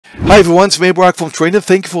Hi everyone, it's Meir Barak from Trader.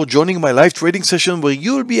 Thank you for joining my live trading session where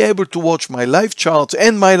you'll be able to watch my live charts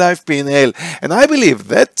and my live P&L. And I believe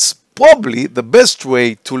that's probably the best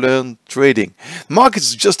way to learn trading. Market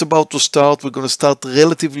is just about to start. We're going to start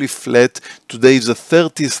relatively flat. Today is the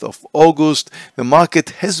 30th of August. The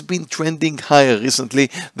market has been trending higher recently.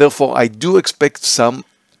 Therefore, I do expect some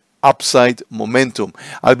upside momentum.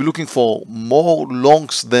 I'll be looking for more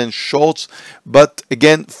longs than shorts, but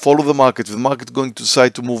again, follow the market. If the market going to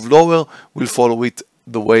decide to move lower, we'll follow it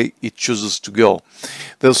the way it chooses to go.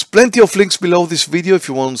 There's plenty of links below this video if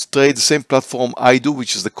you want to trade the same platform I do,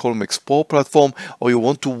 which is the Colmex Pro platform, or you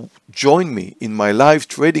want to join me in my live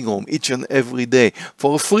trading room each and every day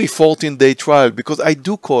for a free 14-day trial, because I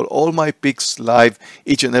do call all my picks live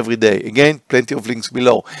each and every day. Again, plenty of links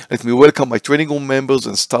below. Let me welcome my trading room members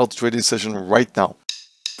and start the trading session right now.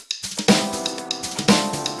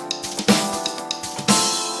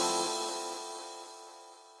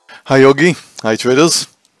 Hi Yogi, hi traders,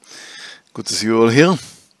 good to see you all here.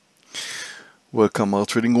 Welcome our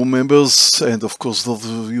trading room members and of course those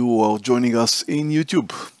of you who are joining us in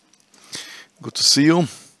YouTube. Good to see you.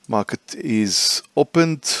 Market is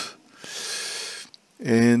opened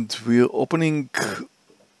and we're opening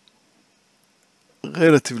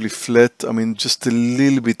relatively flat, just a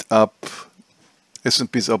little bit up.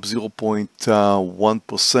 S&P is up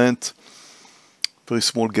 0.1%, very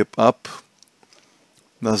small gap up.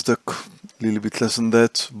 Nasdaq a little bit less than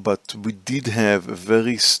that, but we did have a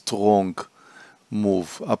very strong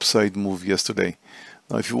move, upside move yesterday.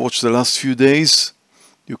 Now if you watch the last few days,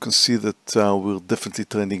 you can see that we're definitely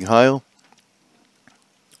trending higher,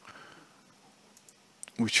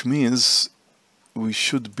 which means we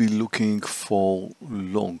should be looking for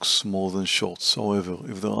longs more than shorts. However,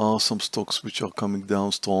 if there are some stocks which are coming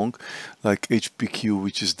down strong, like HPQ,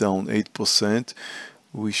 which is down 8%,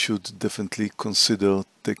 we should definitely consider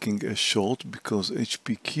taking a short, because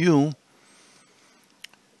HPQ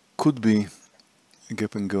could be a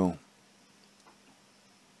gap and go,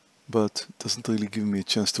 but doesn't really give me a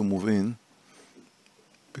chance to move in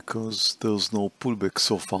because there's no pullback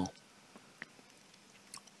so far.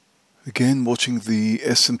 Again, watching the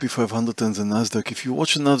S&P 500 and the Nasdaq. If you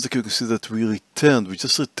watch the Nasdaq, you can see that we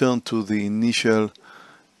just returned to the initial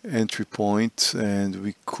entry point, and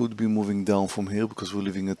we could be moving down from here because we're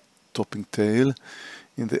leaving a topping tail.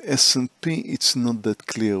 In the S&P, it's not that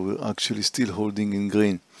clear. We're actually still holding in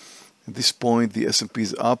green. At this point, the S&P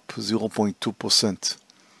is up 0.2%.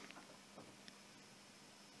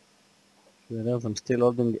 I'm still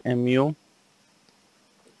holding MU.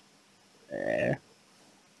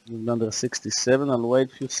 Under 67. I'll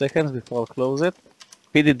wait a few seconds before I close it.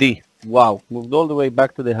 PDD. Wow, moved all the way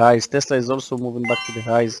back to the highs. Tesla is also moving back to the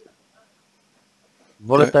highs.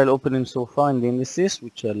 Volatile opening so far in the indices,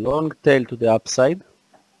 which are long tail to the upside.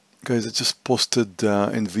 Guys, I just posted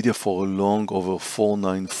NVDA for a long over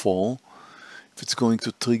 494. If it's going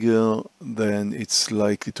to trigger, then it's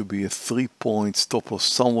likely to be a 3-point stop loss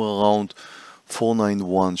somewhere around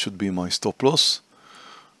 491 should be my stop loss.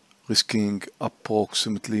 Risking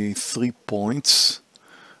approximately 3 points.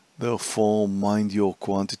 Therefore, mind your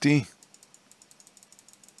quantity.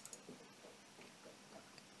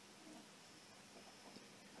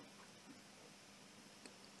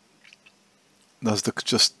 Nasdaq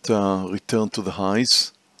just returned to the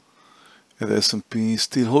highs, and the S&P is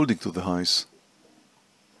still holding to the highs.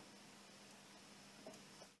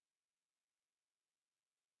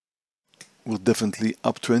 We're definitely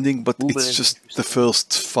uptrending, but it's just the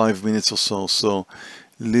first 5 minutes or so, so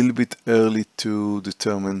a little bit early to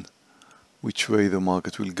determine which way the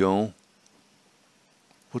market will go.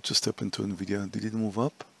 What just happened to NVIDIA? Did it move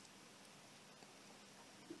up?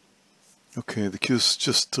 Okay, the Q's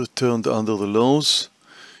just returned under the lows.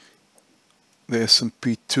 The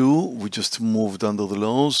S&P 2, we just moved under the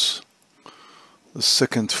lows. The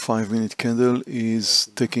second 5-minute candle is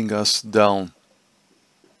taking us down.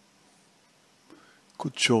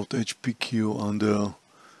 Could short HPQ under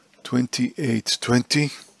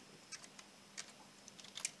 28.20.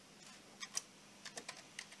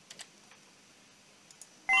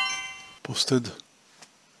 Posted.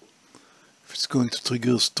 If it's going to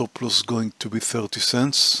trigger, stop loss going to be 30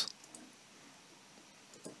 cents.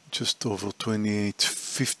 Just over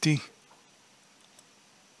 28.50.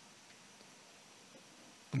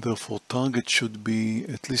 Therefore, target should be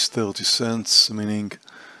at least 30 cents, meaning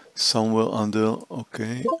somewhere under.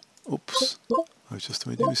 Okay, oops, I just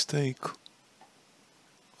made a mistake.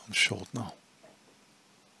 I'm short now.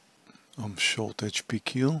 I'm short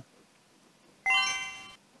HPQ.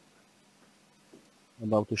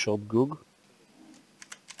 About to short Goog.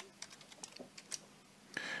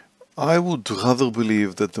 I would rather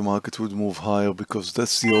believe that the market would move higher because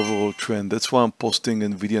that's the overall trend. That's why I'm posting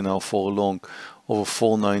NVDA now for a long over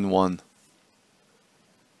 491.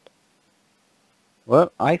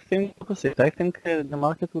 Well, I think opposite. I think the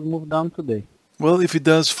market will move down today. Well, if it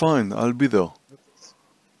does, fine, I'll be there.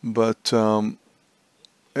 But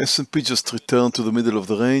S&P just returned to the middle of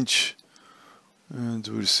the range, and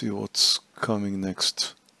we'll see what's coming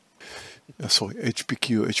next. Sorry,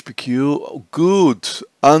 HPQ, good,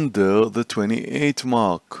 under the 28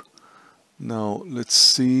 mark. Now, let's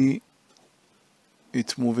see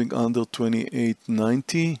it moving under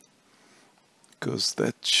 28.90, because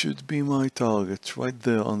that should be my target, right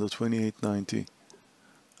there under 28.90.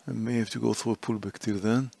 I may have to go through a pullback till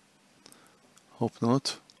then. Hope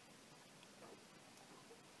not.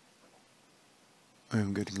 I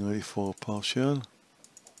am getting ready for a partial.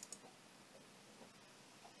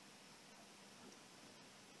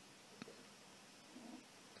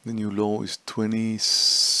 The new low is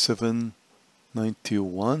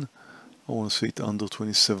 27.91. I want to see it under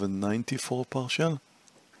 27.90 for a partial.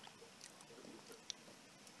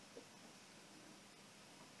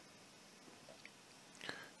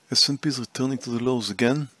 S&P is returning to the lows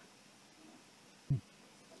again.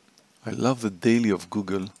 I love the daily of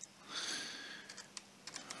Google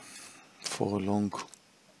for a long,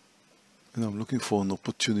 and I'm looking for an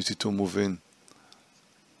opportunity to move in.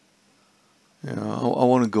 Yeah, I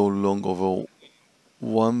want to go long over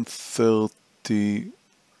 130,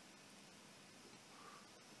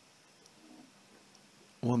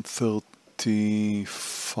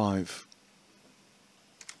 135.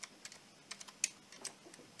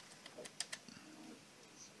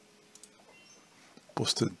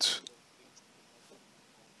 Posted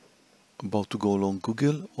about to go long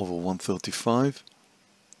Google over 135.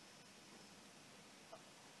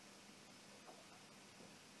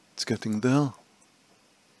 It's getting there.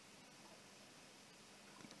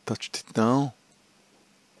 Touched it now.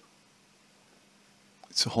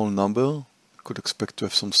 It's a whole number. Could expect to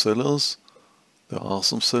have some sellers. There are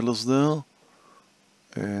some sellers there.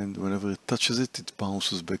 And whenever it touches it, it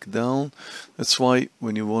bounces back down. That's why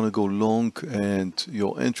when you want to go long and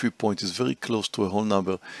your entry point is very close to a whole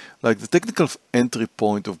number, like the technical entry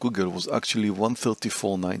point of Google was actually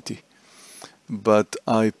 134.90. But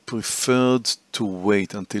I preferred to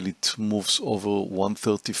wait until it moves over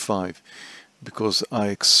 135 because I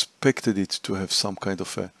expected it to have some kind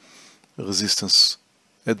of a resistance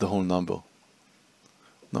at the whole number.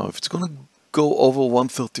 Now, if it's going to go over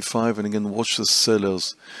 135, and again, watch the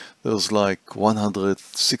sellers. There's like 100,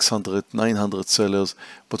 600, 900 sellers,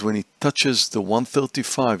 but when it touches the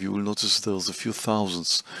 135, you will notice there's a few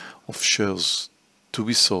thousands of shares to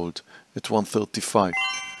be sold at 135,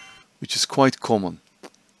 which is quite common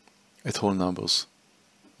at whole numbers.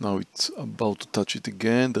 Now it's about to touch it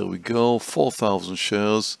again. There we go, 4,000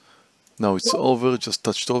 shares. Now it's over, just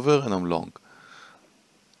touched over, and I'm long.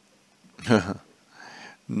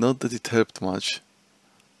 Not that it helped much.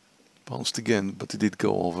 Bounced again, but it did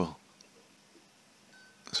go over.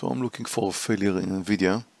 So I'm looking for a failure in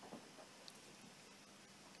NVDA.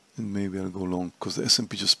 And maybe I'll go long, because the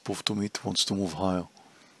S&P just proved to me it wants to move higher.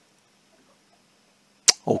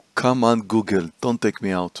 Oh, come on, Google, don't take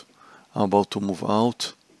me out. I'm about to move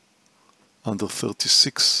out. Under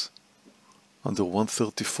 36. Under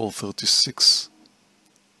 134.36.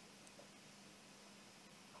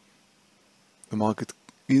 The market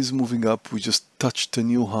is moving up. We just touched a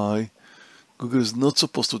new high. Google is not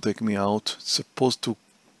supposed to take me out. It's supposed to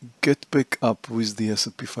get back up with the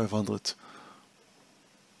S&P 500.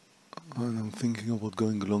 And I'm thinking about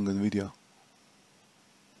going long NVIDIA.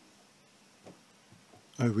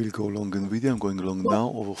 I will go long NVIDIA. I'm going long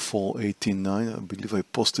now over 418.9. I believe I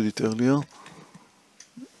posted it earlier.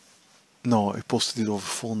 No, I posted it over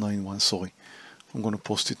 491. Sorry. I'm going to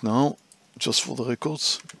post it now just for the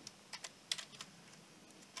records.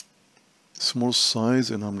 Small size,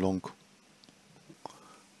 and I'm long.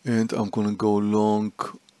 And I'm gonna go long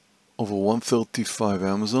over 135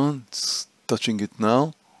 Amazon. It's touching it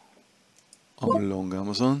now. I'm long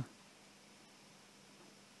Amazon.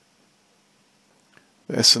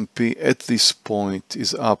 The S&P at this point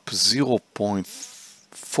is up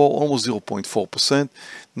 0.4, almost 0.4%.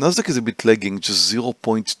 Nasdaq is a bit lagging, just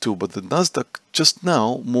 0.2, but the Nasdaq just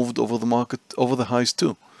now moved over the market, over the highs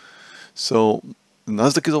too. So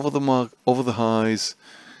Nasdaq is over the over the highs.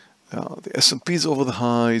 The S&P is over the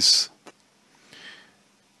highs.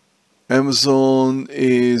 Amazon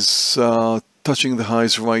is touching the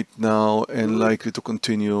highs right now and likely to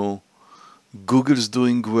continue. Google is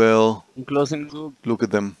doing well. I'm closing Google. Look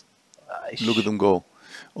at them. Look at them go.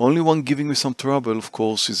 Only one giving me some trouble, of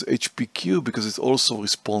course, is HPQ, because it also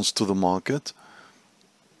responds to the market.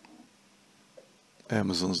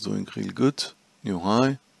 Amazon's doing real good. New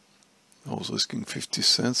high. I was risking 50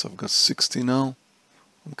 cents. I've got 60 now.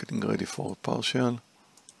 I'm getting ready for a partial.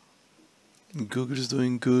 Google is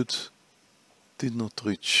doing good. Did not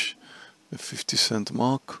reach the 50-cent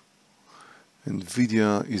mark.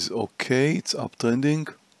 NVDA is okay. It's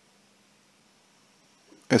uptrending.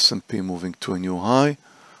 S&P moving to a new high.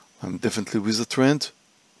 I'm definitely with the trend.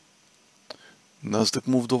 Nasdaq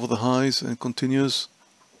moved over the highs and continues.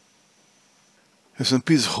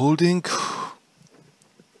 S&P is holding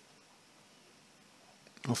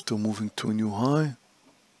after moving to a new high.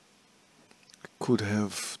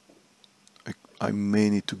 I may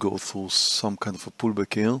need to go through some kind of a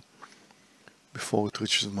pullback here before it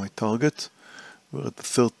reaches my target. We're at the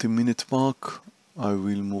 30-minute mark. I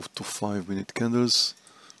will move to 5-minute candles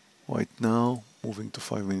right now. Moving to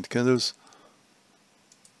 5-minute candles.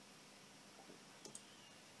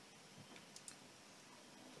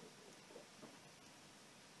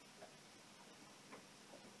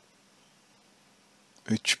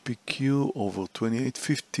 HPQ over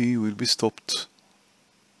 2850 will be stopped.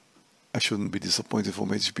 I shouldn't be disappointed from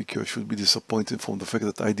HPQ. I should be disappointed from the fact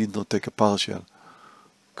that I did not take a partial,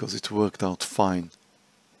 because it worked out fine.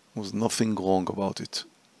 There was nothing wrong about it.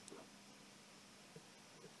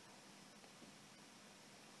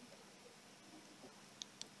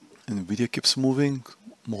 NVIDIA keeps moving,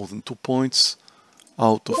 more than 2 points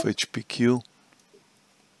out of HPQ.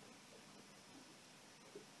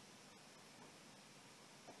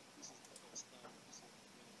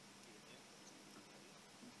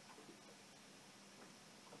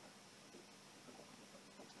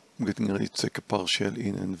 I'm getting ready to take a partial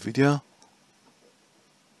in NVIDIA.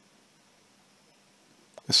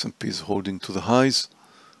 S&P is holding to the highs.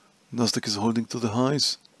 Nasdaq is holding to the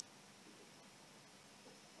highs.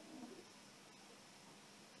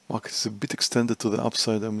 Market is a bit extended to the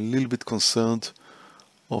upside. I'm a little bit concerned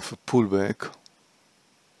of a pullback.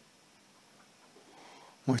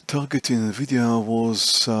 My target in NVIDIA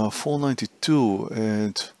was 492,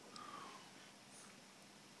 and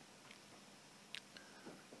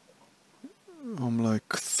I'm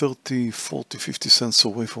like 30, 40, 50 cents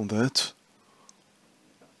away from that.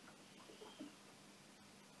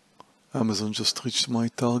 Amazon just reached my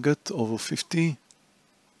target, over 50.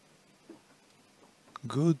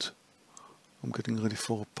 Good. I'm getting ready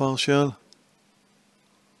for a partial.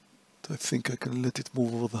 I think I can let it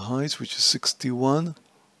move over the highs, which is 61.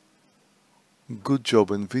 Good job,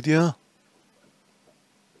 NVIDIA.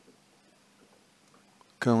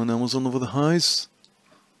 Come on, Amazon over the highs.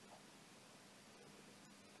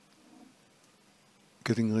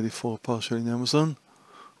 Getting ready for a partial in Amazon.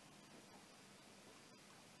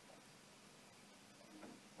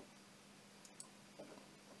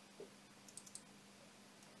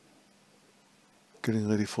 Getting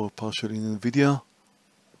ready for a partial in NVIDIA.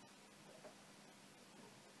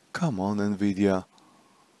 Come on, NVIDIA.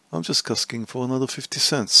 I'm just asking for another 50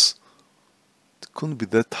 cents. It couldn't be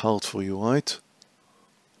that hard for you, right?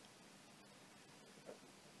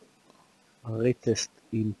 Retest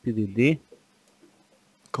in PDD.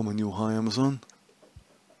 Come on, new high, Amazon.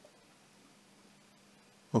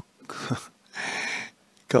 Oh,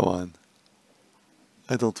 come on.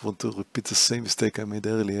 I don't want to repeat the same mistake I made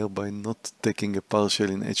earlier by not taking a partial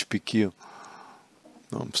in HPQ.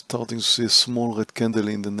 Now I'm starting to see a small red candle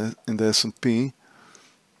in the S&P.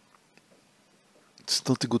 It's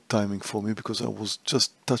not a good timing for me because I was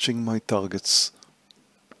just touching my targets.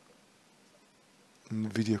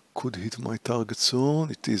 NVIDIA could hit my target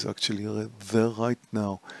soon. It is actually there right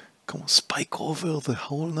now. Come on, spike over the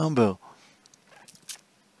whole number.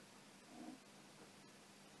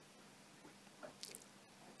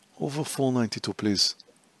 Over 492, please.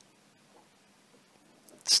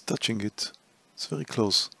 It's touching it. It's very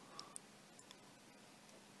close.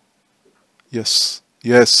 Yes,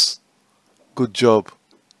 yes. Good job.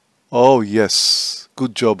 Oh, yes.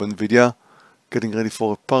 Good job, NVIDIA. Getting ready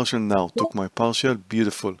for a partial now. Took my partial.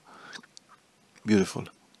 Beautiful. Beautiful.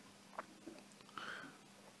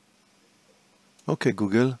 Okay,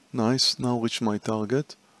 Google. Nice. Now reach my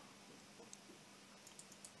target.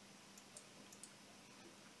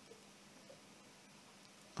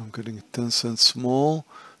 I'm getting 10 cents more.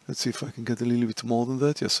 Let's see if I can get a little bit more than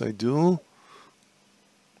that. Yes, I do.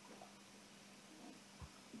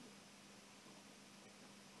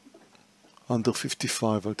 Under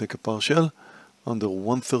 55, I'll take a partial. Under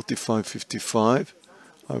 135.55,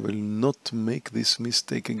 I will not make this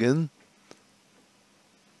mistake again.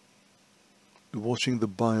 Watching the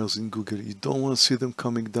buyers in Google, you don't want to see them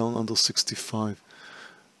coming down under 65.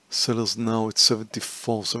 Sellers now at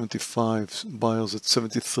 74, 75, buyers at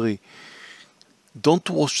 73. Don't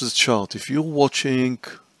watch the chart. If you're watching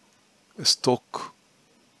a stock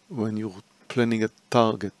when you're planning a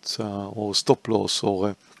target or stop loss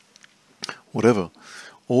or whatever,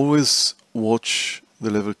 always watch the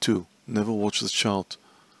level 2. Never watch the chart.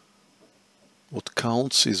 What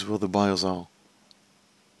counts is where the buyers are.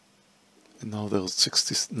 And now they're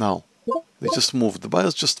 60. Now they just moved. The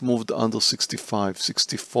buyers just moved under 65,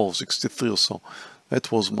 64, 63 or so.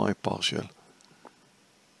 That was my partial.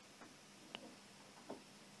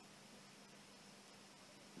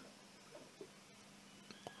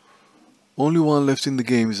 Only one left in the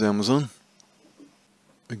game is Amazon.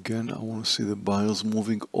 Again, I want to see the buyers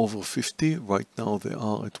moving over 50. Right now they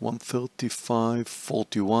are at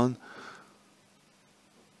 135.41.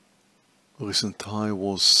 Recent high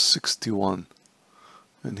was 61.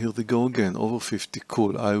 And here they go again, over 50.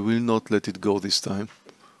 Cool. I will not let it go this time.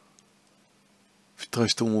 If it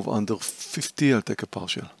tries to move under 50, I'll take a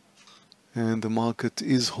partial. And the market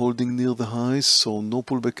is holding near the highs, so no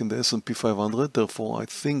pullback in the S&P 500. Therefore, I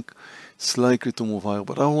think it's likely to move higher.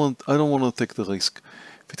 But I don't want to take the risk.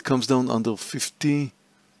 If it comes down under 50,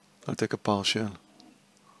 I'll take a partial.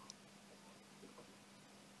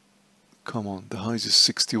 Come on, the highs is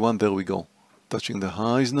 61. There we go. Touching the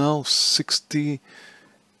highs now. 60.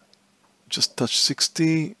 Just touched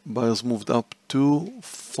 60. Buyers moved up to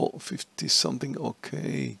 450 something.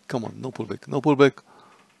 Okay, come on, no pullback, no pullback.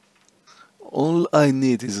 All I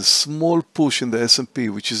need is a small push in the S&P,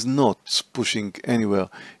 which is not pushing anywhere.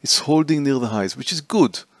 It's holding near the highs, which is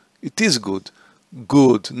good. It is good.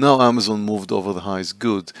 Good. Now Amazon moved over the highs.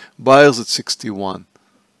 Good. Buyers at 61.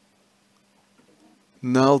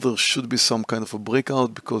 Now there should be some kind of a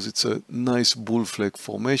breakout because it's a nice bull flag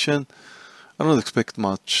formation. I don't expect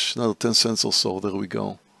much. Another 10 cents or so. There we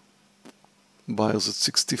go. Buyers at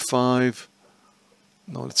 65.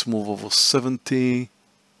 Now let's move over 70.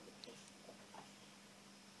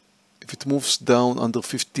 If it moves down under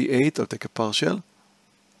 58, I'll take a partial.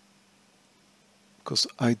 Because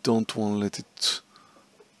I don't want to let it...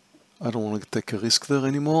 I don't want to take a risk there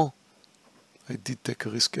anymore. I did take a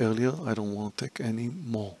risk earlier. I don't want to take any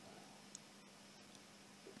more.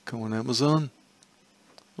 Come on, Amazon.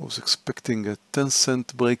 I was expecting a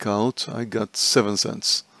 10-cent breakout. I got 7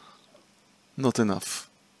 cents. Not enough.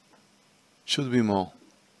 Should be more.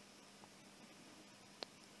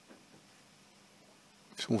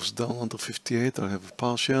 If it moves down under 58, I'll have a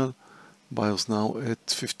partial. Buyers now at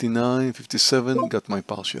 59, 57. Got my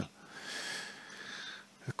partial.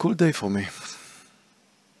 A cool day for me.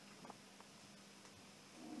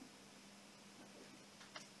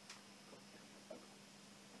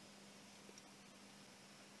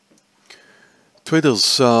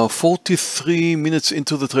 Traders, 43 minutes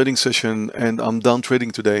into the trading session and I'm done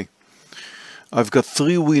trading today. I've got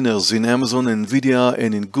 3 winners in Amazon, NVDA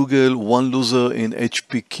and in Google, 1 loser in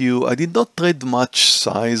HPQ. I did not trade much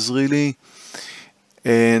size really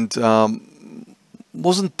and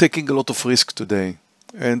wasn't taking a lot of risk today.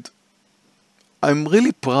 And I'm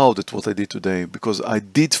really proud at what I did today because I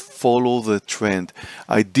did follow the trend.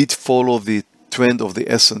 I did follow the trend of the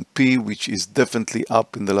S&P, which is definitely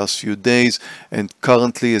up in the last few days, and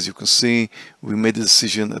currently, as you can see, we made a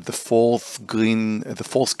decision at the fourth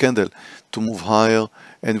candle to move higher,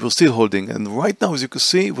 and we're still holding. And right now, as you can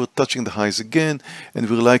see, we're touching the highs again, and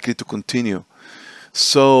we're likely to continue.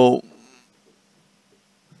 So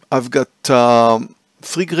I've got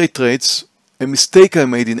 3 great trades. A mistake I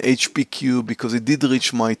made in HPQ because it did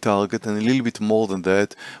reach my target and a little bit more than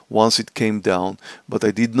that once it came down, but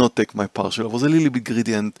I did not take my partial. I was a little bit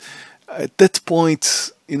greedy, and at that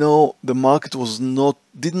point, you know, the market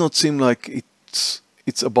did not seem like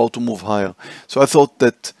it's about to move higher. So I thought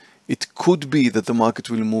that it could be that the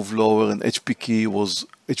market will move lower, and HPQ was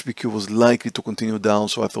likely to continue down.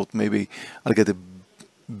 So I thought maybe I'll get a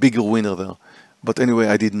bigger winner there. But anyway,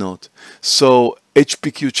 I did not. So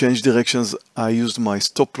HPQ changed directions. I used my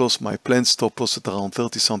stop loss, my planned stop loss at around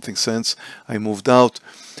 30 something cents. I moved out.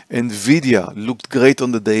 NVDA looked great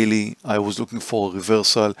on the daily. I was looking for a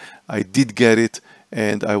reversal. I did get it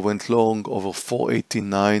and I went long over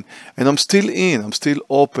 489. And I'm still in. I'm still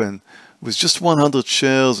open with just 100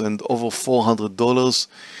 shares and over $400.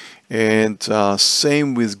 And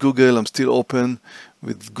same with Google. I'm still open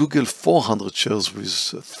with Google 400 shares with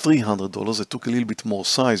 $300. I took a little bit more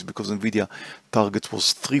size because NVIDIA target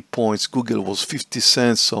was 3 points. Google was 50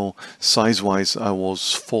 cents. So size-wise, I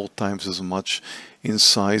was 4 times as much in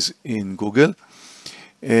size in Google.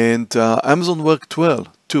 And Amazon worked well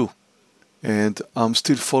too. And I'm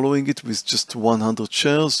still following it with just 100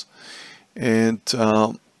 shares. And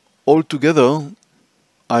altogether,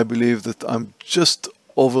 I believe that I'm just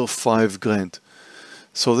over 5 grand.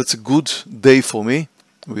 So that's a good day for me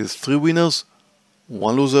with 3 winners,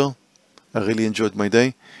 1 loser. I really enjoyed my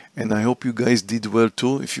day, and I hope you guys did well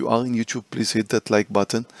too. If you are in YouTube, please hit that like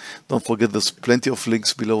button. Don't forget there's plenty of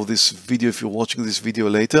links below this video if you're watching this video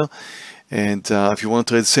later. And if you want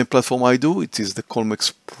to trade the same platform I do, it is the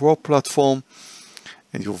Colmex Pro platform,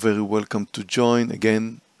 and you're very welcome to join.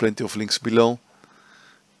 Again, plenty of links below.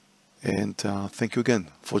 And thank you again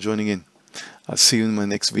for joining in. I'll see you in my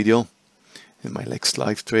next video, in my next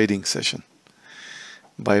live trading session.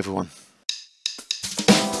 Bye everyone.